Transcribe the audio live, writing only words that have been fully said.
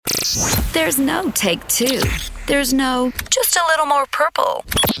There's no take two. There's no just a little more purple.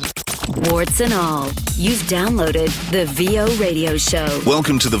 Warts and all, you've downloaded the VO Radio Show.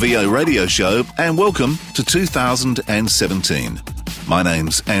 Welcome to the VO Radio Show and welcome to 2017. My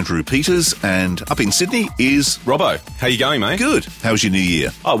name's Andrew Peters and up in Sydney is... Robbo. How you going, mate? Good. How was your new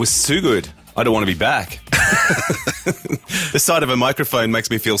year? Oh, it was too good. I don't want to be back. The sight of a microphone makes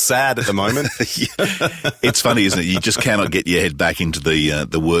me feel sad at the moment. It's funny, isn't it? You just cannot get your head back into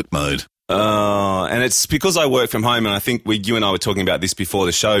the work mode. And it's because I work from home, and I think you and I were talking about this before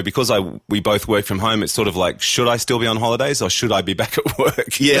the show, because we both work from home, it's sort of like, should I still be on holidays or should I be back at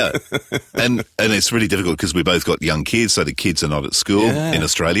work? Yeah. And it's really difficult because we both got young kids, so the kids are not at school in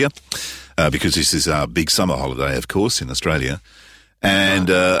Australia, because this is our big summer holiday, of course, in Australia. And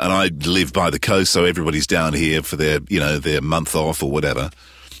I live by the coast, so everybody's down here for their month off or whatever.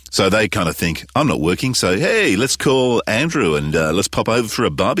 So they kind of think, I'm not working, so hey, let's call Andrew and let's pop over for a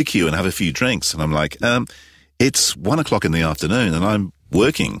barbecue and have a few drinks. And I'm like, it's 1 o'clock in the afternoon and I'm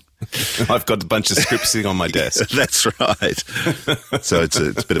working. I've got a bunch of scripts sitting on my desk. That's right. So it's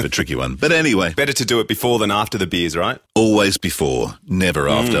a bit of a tricky one. But anyway. Better to do it before than after the beers, right? Always before, never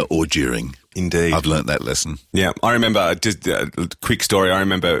after or during. Indeed. I've learnt that lesson. Yeah. I remember, just a quick story, I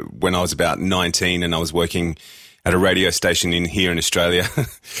remember when I was about 19 and I was working at a radio station here in Australia,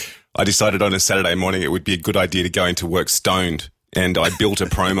 I decided on a Saturday morning it would be a good idea to go into work stoned. And I built a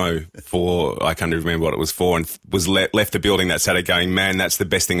promo for, I can't remember what it was for, and was left the building that Saturday going, man, that's the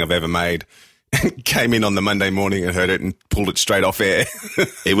best thing I've ever made. And came in on the Monday morning and heard it and pulled it straight off air.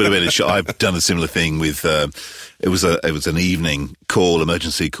 It would have been a shock. I've done a similar thing with, it was an evening call,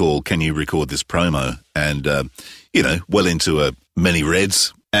 emergency call. Can you record this promo? And, well into many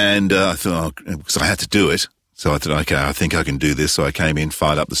reds. And I thought, because I had to do it. So I thought, okay, I think I can do this. So I came in,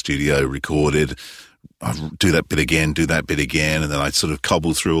 fired up the studio, recorded. I'd do that bit again, and then I sort of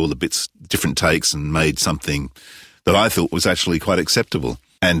cobbled through all the bits, different takes, and made something that I thought was actually quite acceptable.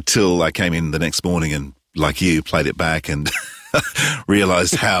 Until I came in the next morning and, like you, played it back and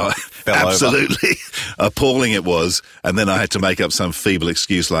realised how absolutely appalling it was. And then I had to make up some feeble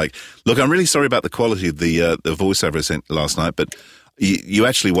excuse like, look, I'm really sorry about the quality of the voiceover I sent last night, but you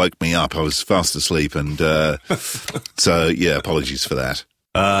actually woke me up. I was fast asleep, and so, yeah, apologies for that.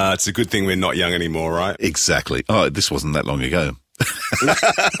 It's a good thing we're not young anymore, right? Exactly. Oh, this wasn't that long ago.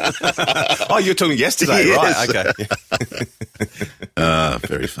 Oh, you're talking yesterday, yes. Right? Okay.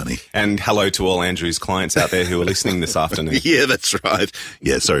 Very funny. And hello to all Andrew's clients out there who are listening this afternoon. Yeah, that's right.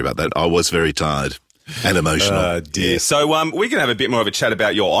 Yeah, sorry about that. I was very tired and emotional. Dear. Yeah. So we can have a bit more of a chat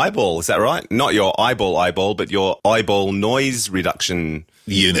about your eyeball, is that right? Not your eyeball, but your eyeball noise reduction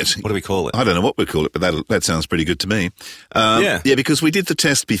unit. What do we call it? I don't know what we call it, but that sounds pretty good to me. Yeah, because we did the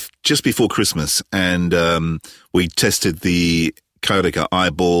test just before Christmas, and we tested the Kaotica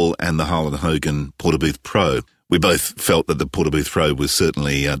Eyeball and the Harlan Hogan Portabooth Pro. We both felt that the Portabooth Pro was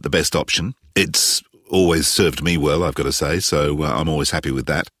certainly the best option. It's always served me well, I've got to say, so I'm always happy with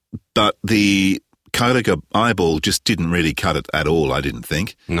that. But the Kaotica Eyeball just didn't really cut it at all, I didn't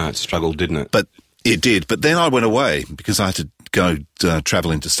think. No, it struggled, didn't it? But it did. But then I went away because I had to go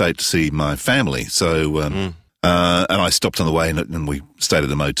travel interstate to see my family. So, and I stopped on the way and we stayed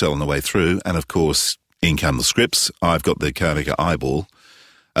at a motel on the way through. And of course, in come the scripts. I've got the Kaotica Eyeball.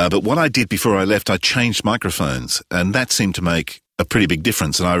 But what I did before I left, I changed microphones, and that seemed to make a pretty big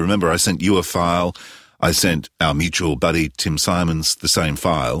difference. And I remember I sent you a file. I sent our mutual buddy, Tim Simons, the same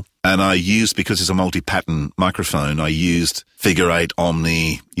file. And I used, because it's a multi-pattern microphone, I used figure 8,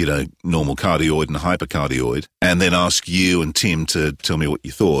 omni, normal cardioid and hypercardioid, and then asked you and Tim to tell me what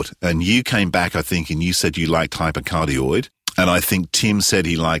you thought. And you came back, I think, and you said you liked hypercardioid. And I think Tim said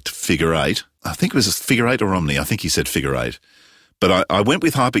he liked figure 8. I think it was figure 8 or omni. I think he said figure 8. But I went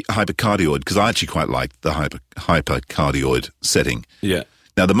with hypercardioid because I actually quite liked the hypercardioid setting. Yeah.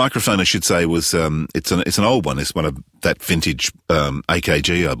 Now, the microphone, I should say, was it's an old one. It's one of that vintage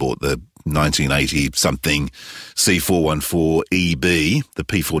AKG I bought, the 1980-something C414EB, the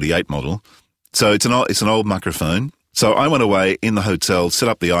P48 model. So it's an old microphone. So I went away in the hotel, set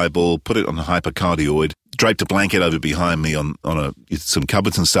up the eyeball, put it on the hypercardioid, draped a blanket over behind me on some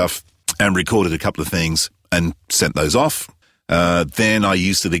cupboards and stuff, and recorded a couple of things and sent those off. Then I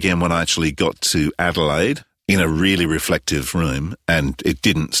used it again when I actually got to Adelaide in a really reflective room, and it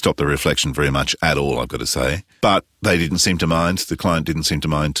didn't stop the reflection very much at all, I've got to say. But they didn't seem to mind. The client didn't seem to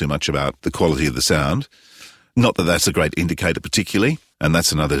mind too much about the quality of the sound. Not that that's a great indicator particularly, and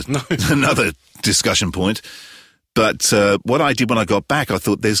that's another discussion point. But what I did when I got back, I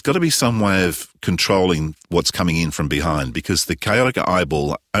thought there's got to be some way of controlling what's coming in from behind, because the Kaotica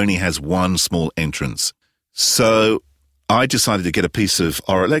Eyeball only has one small entrance. So I decided to get a piece of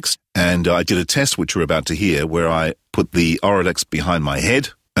Auralex, and I did a test, which we're about to hear, where I put the Auralex behind my head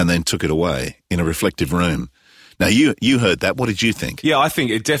and then took it away in a reflective room. Now, you heard that. What did you think? Yeah, I think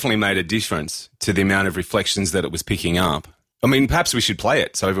it definitely made a difference to the amount of reflections that it was picking up. I mean, perhaps we should play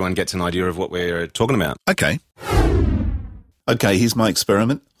it so everyone gets an idea of what we're talking about. Okay. Okay, here's my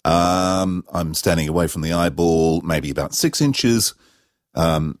experiment. I'm standing away from the eyeball, maybe about 6 inches,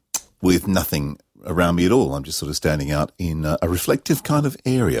 with nothing around me at all. I'm just sort of standing out in a reflective kind of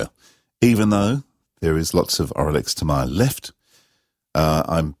area. Even though there is lots of Auralex to my left,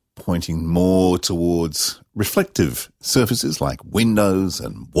 I'm pointing more towards reflective surfaces like windows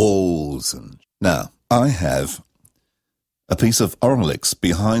and walls. And now, I have a piece of Auralex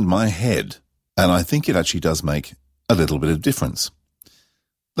behind my head, and I think it actually does make a little bit of difference.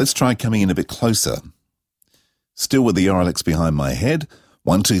 Let's try coming in a bit closer. Still with the Auralex behind my head.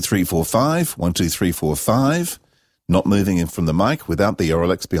 1, 2, 3, 4, 5. 1, 2, 3, 4, 5. Not moving in from the mic without the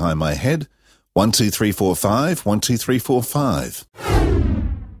Auralex behind my head. 1, 2, 3, 4, 5. 1, 2, 3, 4, 5.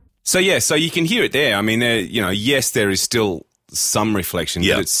 So you can hear it there. I mean, yes, there is still some reflection,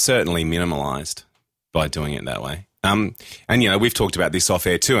 but it's certainly minimalised by doing it that way. And we've talked about this off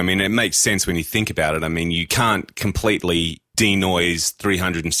air too. I mean, it makes sense when you think about it. I mean, you can't completely denoise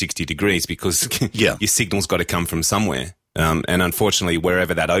 360 degrees because your signal's got to come from somewhere. And unfortunately,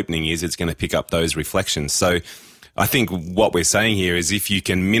 wherever that opening is, it's going to pick up those reflections. So I think what we're saying here is if you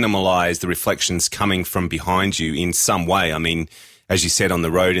can minimise the reflections coming from behind you in some way, I mean, as you said, on the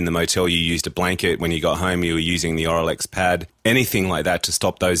road in the motel, you used a blanket. When you got home, you were using the Auralex pad. Anything like that to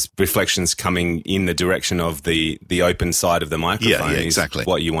stop those reflections coming in the direction of the open side of the microphone exactly. is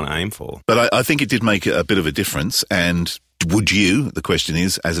what you want to aim for. But I think it did make a bit of a difference. And the question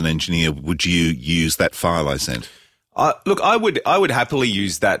is, as an engineer, would you use that file I sent? Look, I would happily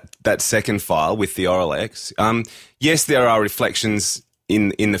use that second file with the Auralex. Yes, there are reflections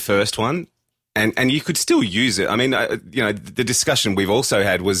in the first one. And you could still use it. I mean, the discussion we've also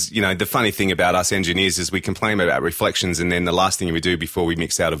had was, the funny thing about us engineers is we complain about reflections and then the last thing we do before we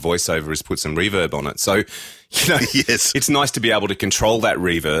mix out a voiceover is put some reverb on it. So, yes, it's nice to be able to control that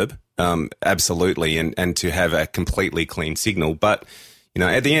reverb, absolutely, and to have a completely clean signal. But,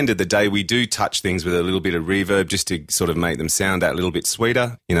 at the end of the day, we do touch things with a little bit of reverb just to sort of make them sound that little bit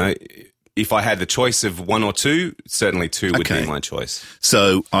sweeter, If I had the choice of 1 or 2, certainly 2 would be my choice.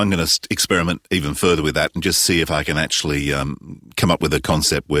 So I'm going to experiment even further with that and just see if I can actually come up with a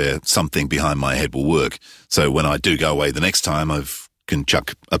concept where something behind my head will work. So when I do go away the next time, I can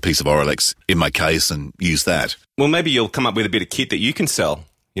chuck a piece of Auralex in my case and use that. Well, maybe you'll come up with a bit of kit that you can sell.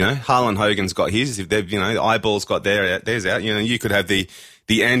 Harlan Hogan's got his. If they've, Eyeball's got theirs out. You could have the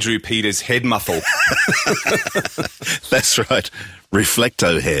Andrew Peters head muffle. That's right.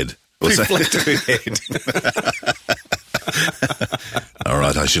 Reflecto head. Reflecto head. All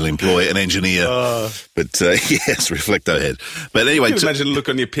right, I shall employ an engineer. But yes, reflecto head. But anyway, can you imagine the look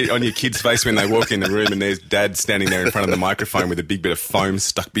on your kid's face when they walk in the room and there's Dad standing there in front of the microphone with a big bit of foam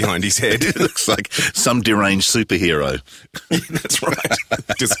stuck behind his head. It looks like some deranged superhero. Yeah, that's right.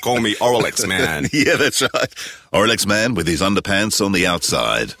 Just call me Auralex Man. Yeah, that's right. Auralex Man with his underpants on the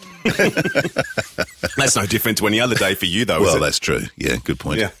outside. That's no different to any other day for you, though. Well, is it? That's true. Yeah, good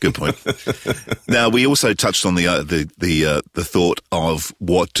point. Yeah. Good point. Now, we also touched on the thought of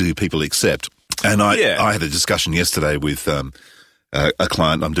what do people accept, and I had a discussion yesterday with a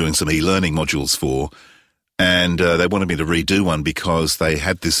client I'm doing some e-learning modules for, and they wanted me to redo one because they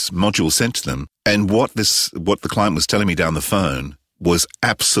had this module sent to them, and what the client was telling me down the phone was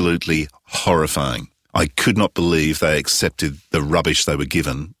absolutely horrifying. I could not believe they accepted the rubbish they were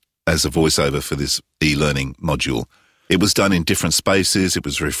given as a voiceover for this e-learning module. It was done in different spaces. It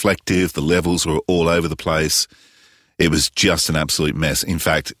was reflective. The levels were all over the place. It was just an absolute mess. In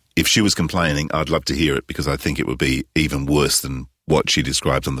fact, if she was complaining, I'd love to hear it because I think it would be even worse than what she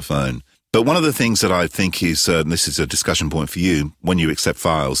described on the phone. But one of the things that I think is, and this is a discussion point for you, when you accept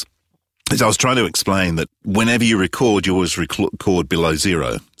files, is I was trying to explain that whenever you record, you always record below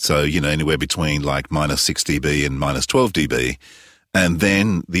 0. So, anywhere between like minus 6 dB and minus 12 dB. And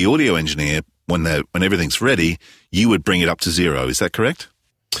then the audio engineer, when everything's ready, you would bring it up to 0. Is that correct?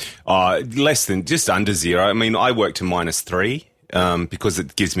 Less than, just under 0. I mean, I work to minus 3 because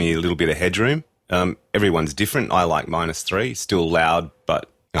it gives me a little bit of headroom. Everyone's different. I like minus 3, still loud, but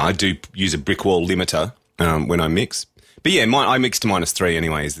I do use a brick wall limiter when I mix. But yeah, I mix to minus 3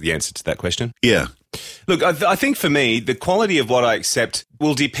 anyway is the answer to that question. Yeah. Look, I think for me, the quality of what I accept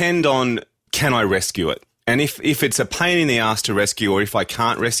will depend on can I rescue it? And if it's a pain in the ass to rescue or if I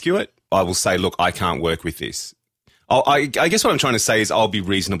can't rescue it, I will say, look, I can't work with this. I guess what I'm trying to say is I'll be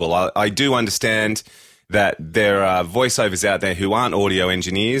reasonable. I do understand that there are voiceovers out there who aren't audio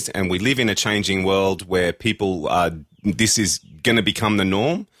engineers, and we live in a changing world where people this is going to become the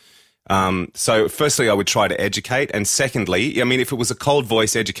norm. So firstly, I would try to educate. And secondly, I mean, if it was a cold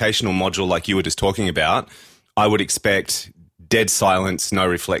voice educational module like you were just talking about, I would expect dead silence, no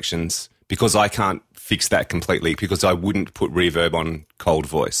reflections, because I can't fix that completely, because I wouldn't put reverb on cold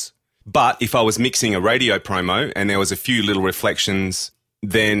voice. But if I was mixing a radio promo and there was a few little reflections,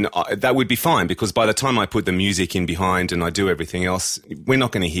 then that would be fine, because by the time I put the music in behind and I do everything else, we're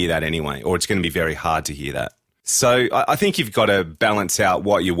not going to hear that anyway, or it's going to be very hard to hear that. So I think you've got to balance out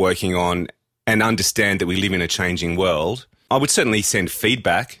what you're working on and understand that we live in a changing world. I would certainly send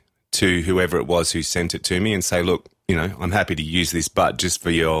feedback to whoever it was who sent it to me and say, look, you know, I'm happy to use this, but just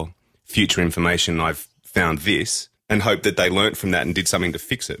for your future information, I've found this, and hope that they learnt from that and did something to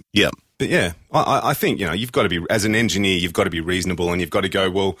fix it. Yeah. But yeah, I think, you know, you've got to be, as an engineer, you've got to be reasonable, and you've got to go,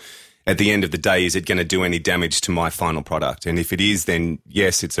 well, at the end of the day, is it going to do any damage to my final product? And if it is, then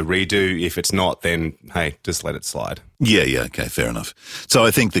yes, it's a redo. If it's not, then hey, just let it slide. Yeah, okay, fair enough. So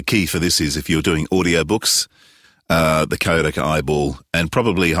I think the key for this is if you're doing audiobooks, the Kaotica Eyeball and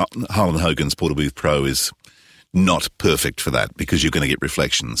probably Harlan Hogan's Portable Booth Pro is not perfect for that, because you're going to get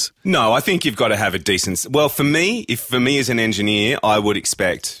reflections. No, I think you've got to have a decent... Well, for me as an engineer, I would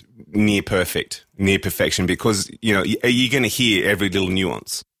expect near perfection, because, you know, you're going to hear every little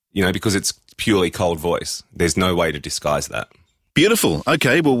nuance, you know, because it's purely cold voice. There's no way to disguise that. Beautiful.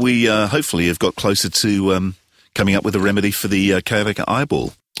 Okay, well, we hopefully have got closer to coming up with a remedy for the Kaotica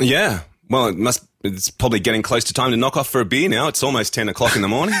Eyeball. Yeah. Well, it's probably getting close to time to knock off for a beer now. It's almost 10 o'clock in the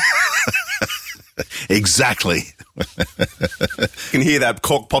morning. Exactly. You can hear that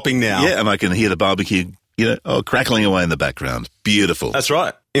cork popping now. Yeah, and I can hear the barbecue, crackling away in the Background. Beautiful. That's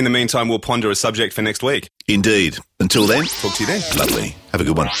right. In the meantime, we'll ponder a subject for next week. Indeed. Until then. Talk to you then. Lovely. Have a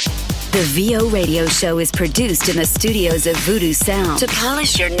good one. The VO Radio Show is produced in the studios of Voodoo Sound. To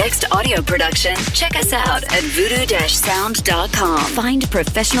polish your next audio production, check us out at voodoo-sound.com. Find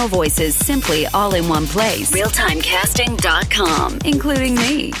professional voices simply all in one place. Realtimecasting.com, including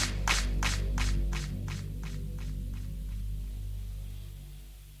me.